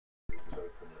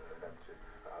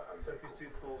Sophie's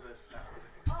too full of snap.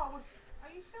 Oh, well,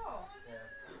 are you sure? Yeah.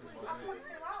 I put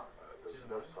two out. There's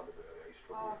no sign of a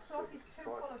struggle. Oh, Sophie's too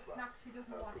full of snacks. She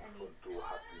doesn't want any.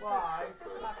 Why?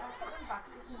 Just like I'll put them back.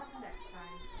 You can have them next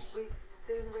time. We've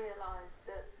soon realised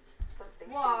that something.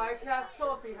 Why can't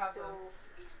Sophie have them?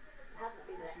 Hadn't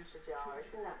been left ajar. It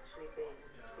had actually been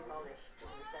demolished in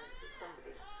the sense that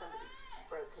somebody's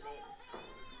broken in.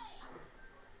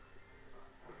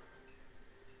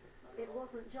 It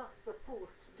wasn't just the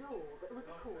forced door that was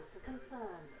a cause for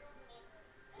concern.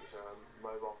 His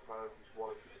mobile phone, his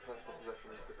wallet, his personal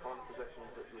possessions, the kind of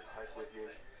possessions that you would take with you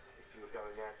if you were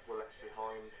going out were left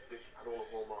behind. This had all the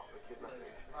hallmarks of kidnapping.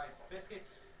 Right,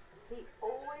 biscuits. He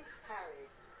always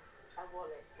carried a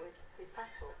wallet with his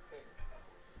passport in.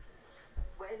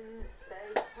 When they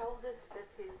told us that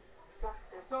his flat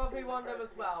had Sophie been won them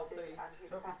as well, broken into please. and his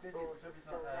Sophie's busy, passport was Sophie's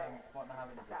still not there, wanting to have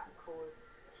any that biscuits. caused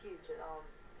huge alarm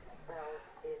bells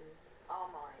in our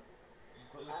minds.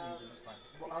 Put the peas in, it's fine.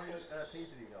 What how many peas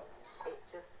have you got? It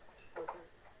just wasn't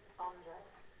Andre.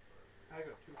 I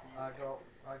got 2 peas. I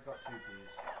got 2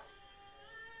 peas.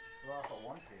 Well, I've got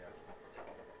 1 pea actually.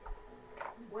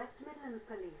 West Midlands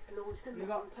Police launched a You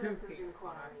missing got 2 persons peas,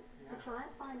 inquiry to try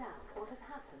and find out what had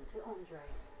happened to Andre.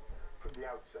 From the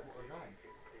outset,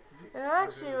 And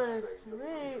actually, when it's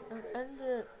really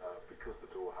ended, because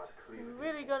the door had clearly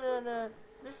really got on a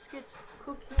biscuit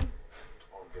cookie.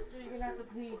 So you can have the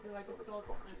peas and like a salt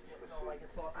biscuits or like a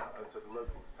salt apple. And so the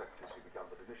local detectives who began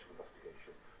the initial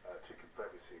investigation took it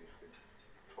very seriously,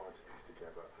 trying to piece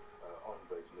together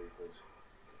Andre's movements,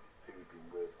 who he'd been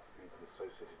with, who he'd been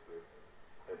associated with,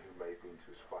 and who may have been to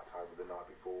his flat either the night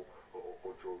before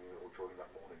or during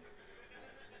that morning.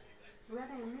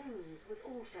 Rene Moons was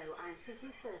also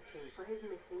anxiously searching for his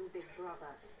missing big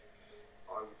brother.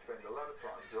 I would spend a lot of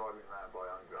time driving around by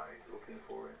Andre looking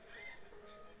for him.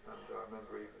 And I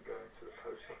remember even going to the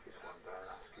post office one day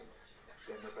and asking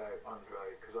them about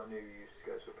Andre, because I knew he used to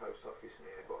go to the post office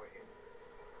nearby him.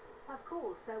 Of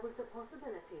course, there was the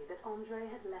possibility that Andre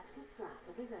had left his flat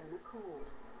of his own accord.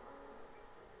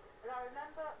 And I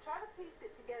remember trying to piece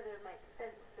it together and make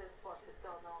sense of what had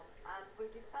gone on, and we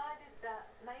decided that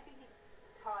maybe he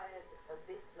tired of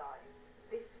this life,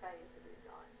 this phase of his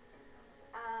life,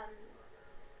 and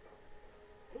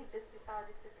he just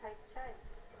decided to take change.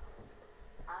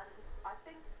 And I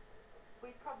think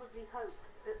we probably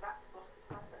hoped that that's what had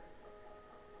happened.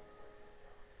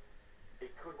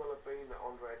 It could well have been that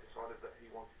Andre had decided that he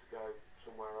wanted to go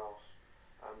somewhere else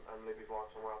and live his life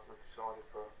somewhere else, and decided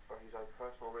for his own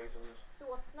personal reasons So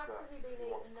what snacks that have you been he eating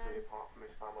wanted to be then? apart from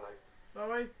his family.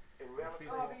 Sorry? In reality,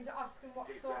 Oh, I've been asking what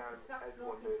deep sort down, of snacks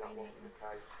everyone Sophie's knew that been wasn't eating. the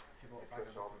case She bought a bag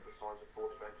because of of the signs of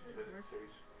forced entry to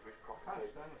his property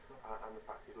and the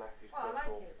fact he'd left his Well, I like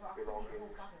personal it, but I couldn't eat a whole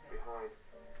belongings bag of it. behind.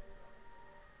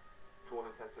 To all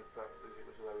intents and purposes, it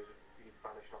was as though he'd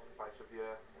vanished off the face of the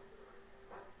earth.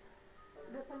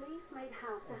 The police made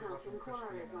house-to-house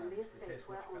inquiries on the estate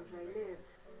where Andre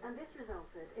lived, and this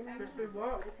resulted in a Crispy move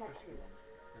what? for detectives.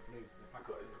 The blue, the We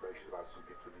got information about some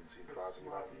people who've been seen driving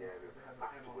around the area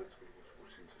afterwards,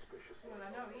 which seemed suspicious. Well, I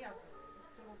know he hasn't.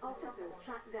 Officers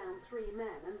tracked down 3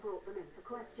 men and brought them in for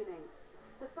questioning.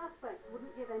 The suspects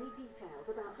wouldn't give any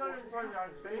details about what had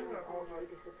happened when Andre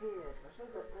disappeared,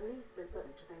 but police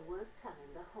believed they weren't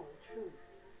telling the whole truth.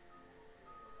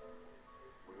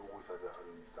 We always had an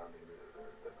understanding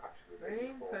that actually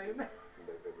they were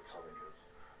telling us.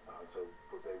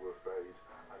 But they were afraid,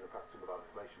 and in fact some of our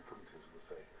information coming to us will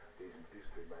say these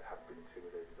 3 men had been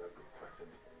intimidated, had been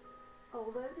threatened.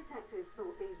 Although detectives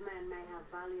thought these men may have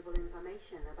valuable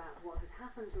information about what had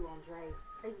happened to Andre,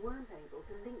 they weren't able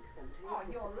to link them to his Oh,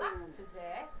 you're last disappearance.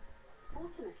 today.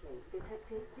 Fortunately,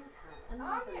 detectives did have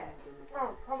another lead in the case.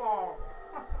 Oh, come on.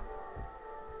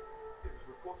 It was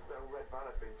reported that a red van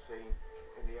had been seen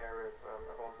in the area of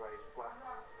Andre's flat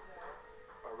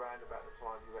around about the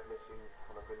time he went missing,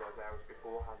 kind of in those hours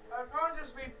beforehand. I can't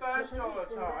just be The first all the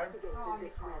police time. investigated Oh,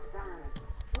 this you red can't. van.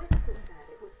 Witnesses said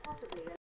it was possibly